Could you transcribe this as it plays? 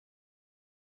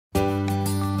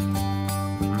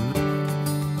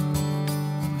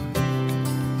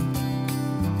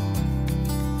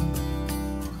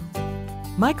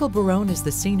Michael Barone is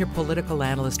the senior political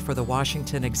analyst for the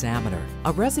Washington Examiner,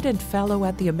 a resident fellow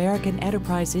at the American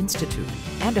Enterprise Institute,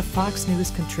 and a Fox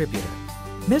News contributor.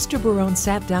 Mr. Barone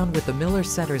sat down with the Miller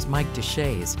Center's Mike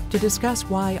Deshaies to discuss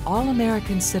why all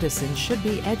American citizens should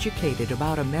be educated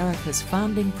about America's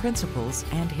founding principles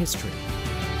and history.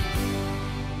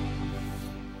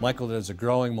 Michael, there's a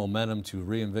growing momentum to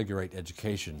reinvigorate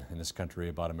education in this country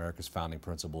about America's founding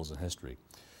principles and history.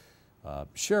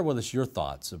 Share with us your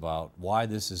thoughts about why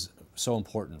this is so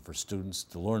important for students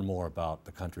to learn more about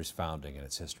the country's founding and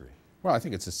its history. Well, I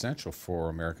think it's essential for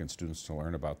American students to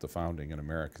learn about the founding and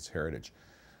America's heritage.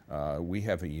 We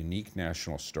have a unique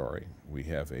national story. We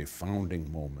have a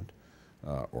founding moment,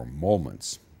 or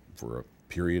moments, for a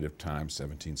period of time,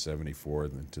 1774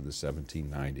 and then to the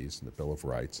 1790s, and the Bill of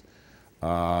Rights.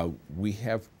 We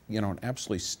have, an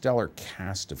absolutely stellar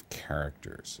cast of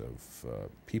characters, of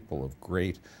people of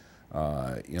great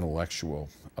intellectual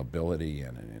ability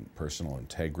and personal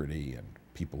integrity, and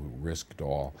people who risked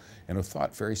all and who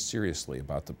thought very seriously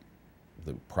about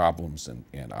the problems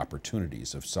and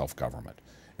opportunities of self-government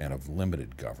and of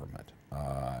limited government.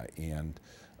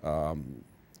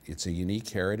 It's a unique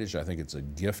heritage. I think it's a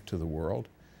gift to the world.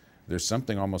 There's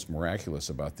something almost miraculous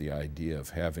about the idea of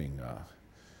having a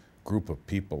group of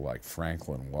people like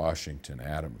Franklin, Washington,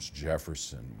 Adams,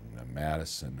 Jefferson,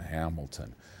 Madison,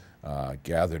 Hamilton,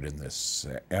 gathered in this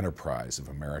enterprise of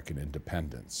American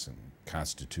independence and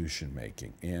constitution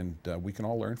making, and we can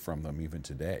all learn from them even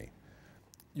today.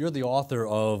 You're the author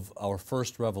of Our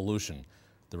First Revolution,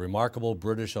 the remarkable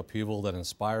British upheaval that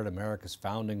inspired America's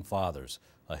founding fathers,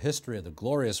 a history of the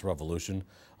glorious revolution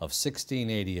of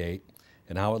 1688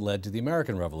 and how it led to the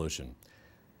American Revolution.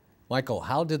 Michael,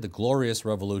 how did the glorious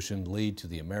revolution lead to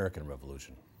the American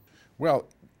Revolution? Well,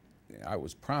 I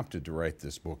was prompted to write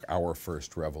this book, Our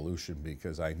First Revolution,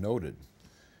 because I noted,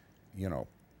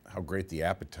 how great the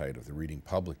appetite of the reading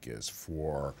public is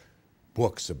for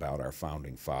books about our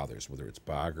founding fathers, whether it's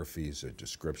biographies or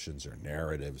descriptions or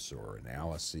narratives or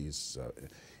analyses,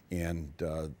 and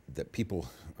that people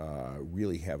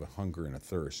really have a hunger and a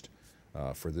thirst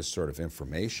for this sort of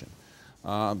information.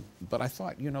 But I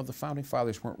thought, the founding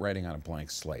fathers weren't writing on a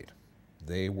blank slate.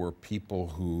 They were people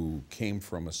who came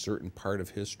from a certain part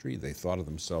of history. They thought of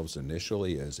themselves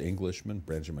initially as Englishmen.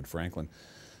 Benjamin Franklin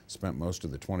spent most of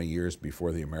the 20 years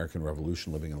before the American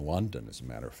Revolution living in London, as a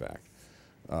matter of fact,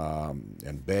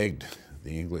 and begged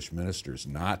the English ministers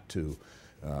not to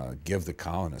give the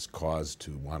colonists cause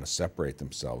to want to separate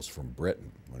themselves from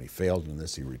Britain. When he failed in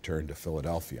this, he returned to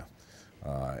Philadelphia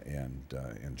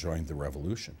and joined the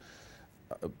Revolution.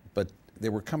 But they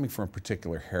were coming from a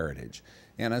particular heritage.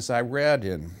 And as I read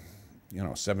in,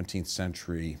 17th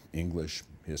century English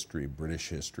history, British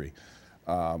history,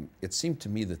 it seemed to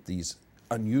me that these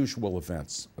unusual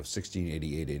events of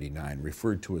 1688-89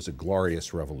 referred to as a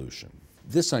glorious revolution.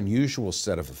 This unusual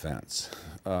set of events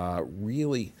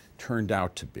really turned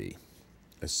out to be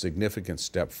a significant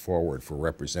step forward for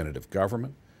representative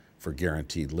government, for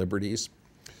guaranteed liberties,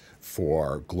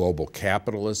 for global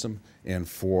capitalism, and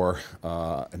for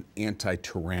an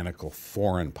anti-tyrannical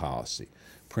foreign policy,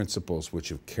 principles which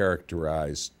have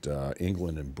characterized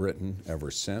England and Britain ever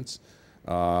since,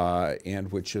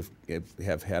 and which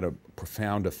have had a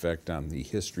profound effect on the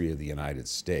history of the United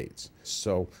States.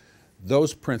 So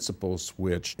those principles,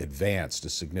 which advanced a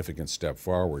significant step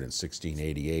forward in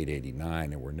 1688-89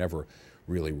 and were never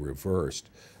really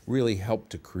reversed, really helped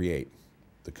to create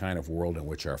the kind of world in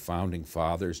which our founding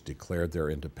fathers declared their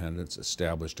independence,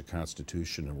 established a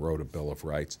constitution, and wrote a Bill of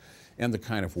Rights, and the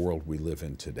kind of world we live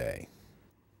in today.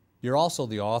 You're also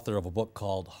the author of a book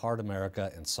called Hard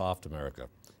America and Soft America,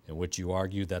 in which you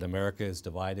argue that America is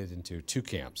divided into two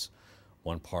camps,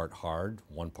 one part hard,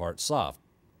 one part soft.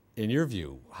 In your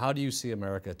view, how do you see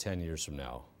America 10 years from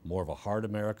now? More of a hard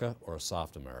America or a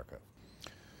soft America?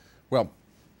 Well,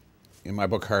 in my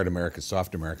book, Hard America,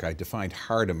 Soft America, I defined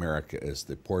hard America as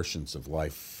the portions of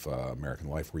life, American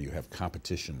life, where you have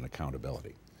competition and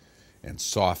accountability. And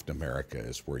soft America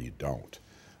is where you don't.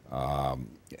 And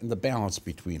the balance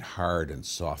between hard and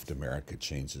soft America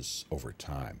changes over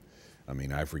time. I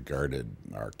mean, I've regarded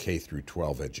our K through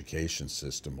 12 education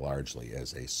system largely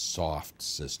as a soft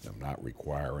system, not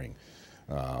requiring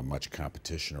much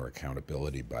competition or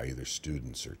accountability by either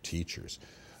students or teachers.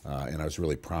 And I was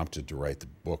really prompted to write the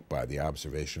book by the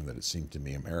observation that it seemed to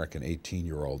me American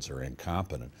 18-year-olds are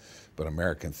incompetent, but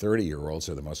American 30-year-olds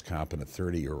are the most competent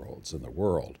 30-year-olds in the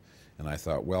world. And I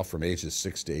thought, well, from ages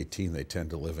 6 to 18, they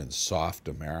tend to live in soft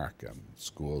America,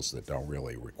 schools that don't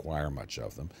really require much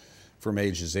of them. From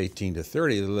ages 18 to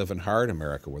 30, they live in hard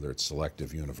America, whether it's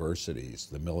selective universities,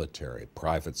 the military,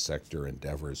 private sector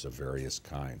endeavors of various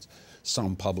kinds,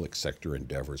 some public sector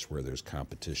endeavors where there's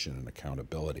competition and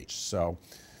accountability. So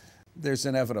there's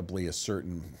inevitably a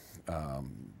certain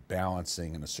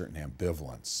balancing and a certain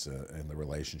ambivalence in the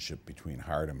relationship between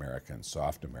hard America and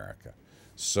soft America.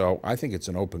 So I think it's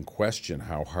an open question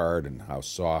how hard and how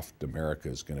soft America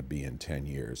is going to be in 10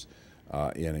 years.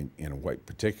 In what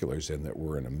particulars, and that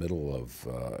we're in the middle of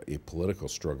a political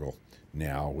struggle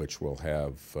now, which will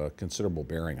have considerable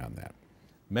bearing on that.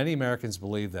 Many Americans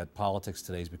believe that politics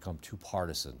today has become too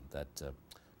partisan, that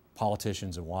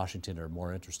politicians in Washington are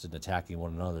more interested in attacking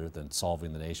one another than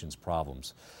solving the nation's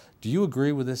problems. Do you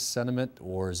agree with this sentiment,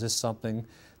 or is this something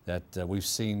that we've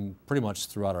seen pretty much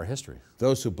throughout our history?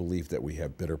 Those who believe that we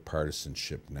have bitter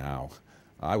partisanship now,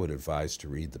 I would advise to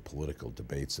read the political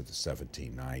debates of the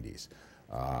 1790s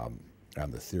on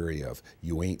the theory of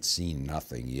you ain't seen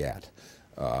nothing yet.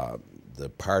 The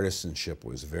partisanship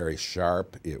was very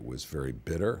sharp, it was very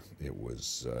bitter, it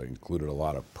was included a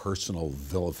lot of personal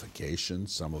vilification,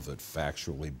 some of it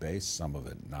factually based, some of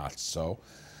it not so.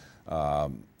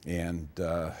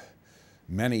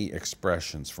 Many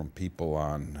expressions from people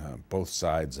on both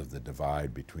sides of the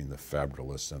divide between the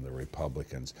Federalists and the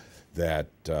Republicans that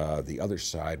the other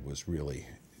side was really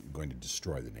going to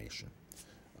destroy the nation.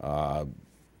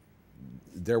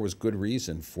 There was good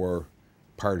reason for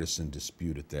partisan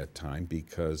dispute at that time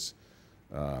because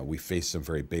we faced some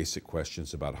very basic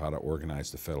questions about how to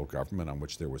organize the federal government on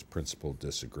which there was principled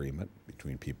disagreement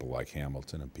between people like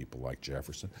Hamilton and people like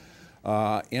Jefferson.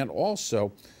 And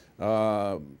also,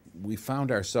 we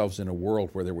found ourselves in a world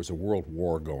where there was a world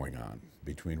war going on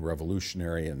between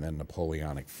revolutionary and then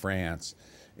Napoleonic France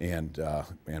and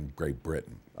Great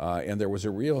Britain. And there was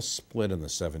a real split in the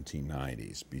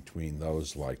 1790s between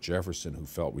those like Jefferson, who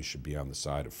felt we should be on the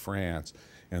side of France,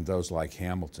 and those like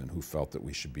Hamilton, who felt that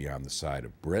we should be on the side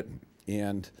of Britain.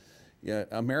 And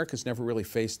America's never really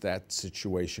faced that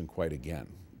situation quite again.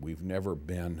 We've never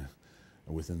been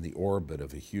within the orbit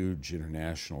of a huge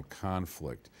international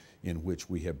conflict in which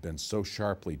we have been so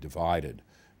sharply divided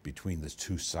between the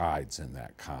two sides in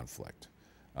that conflict.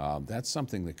 That's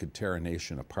something that could tear a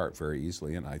nation apart very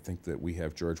easily, and I think that we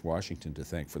have George Washington to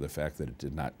thank for the fact that it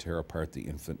did not tear apart the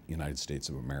infant United States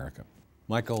of America.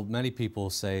 Michael, many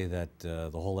people say that the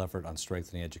whole effort on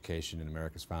strengthening education in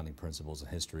America's founding principles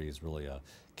and history is really a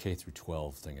K through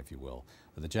 12 thing, if you will.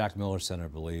 The Jack Miller Center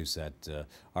believes that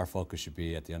our focus should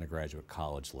be at the undergraduate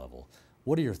college level.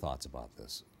 What are your thoughts about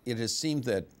this? It has seemed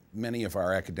that many of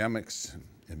our academics and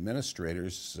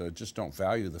administrators just don't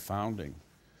value the founding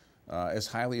as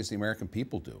highly as the American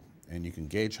people do. And you can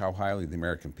gauge how highly the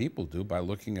American people do by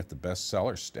looking at the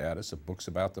bestseller status of books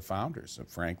about the founders of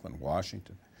Franklin,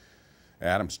 Washington,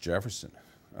 Adams, Jefferson,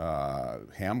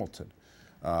 Hamilton.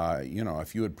 You know,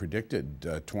 if you had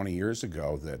predicted 20 years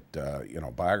ago that, you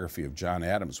know, biography of John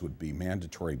Adams would be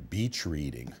mandatory beach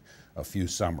reading a few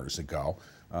summers ago,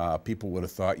 people would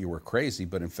have thought you were crazy,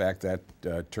 but in fact that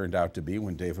turned out to be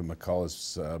when David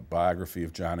McCullough's biography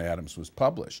of John Adams was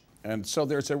published. And so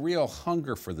there's a real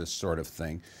hunger for this sort of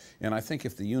thing, and I think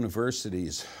if the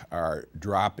universities are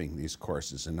dropping these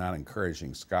courses and not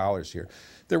encouraging scholars here,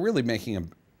 they're really making a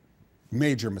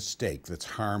major mistake that's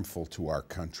harmful to our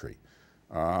country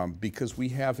because we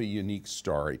have a unique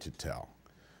story to tell.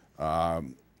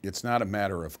 It's not a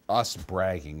matter of us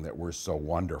bragging that we're so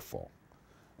wonderful,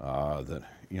 that,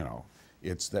 you know,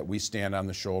 it's that we stand on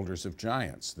the shoulders of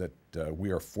giants, that we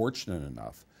are fortunate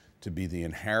enough to be the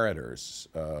inheritors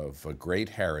of a great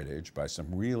heritage by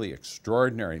some really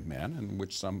extraordinary men, in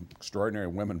which some extraordinary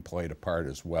women played a part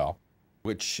as well,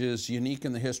 which is unique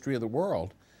in the history of the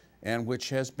world, and which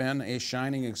has been a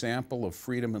shining example of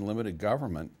freedom and limited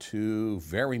government to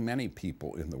very many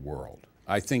people in the world.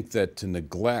 I think that to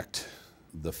neglect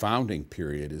the founding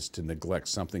period is to neglect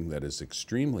something that is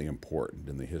extremely important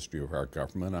in the history of our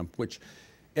government, on which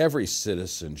every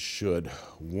citizen should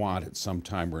want at some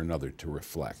time or another to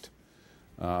reflect.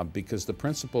 Because the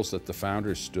principles that the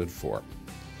founders stood for,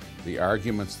 the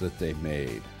arguments that they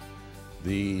made,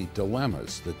 the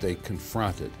dilemmas that they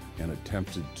confronted and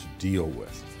attempted to deal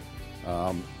with,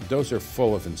 those are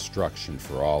full of instruction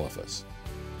for all of us.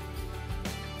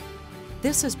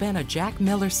 This has been a Jack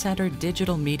Miller Center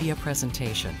digital media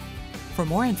presentation. For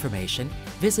more information,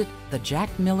 visit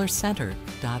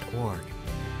thejackmillercenter.org.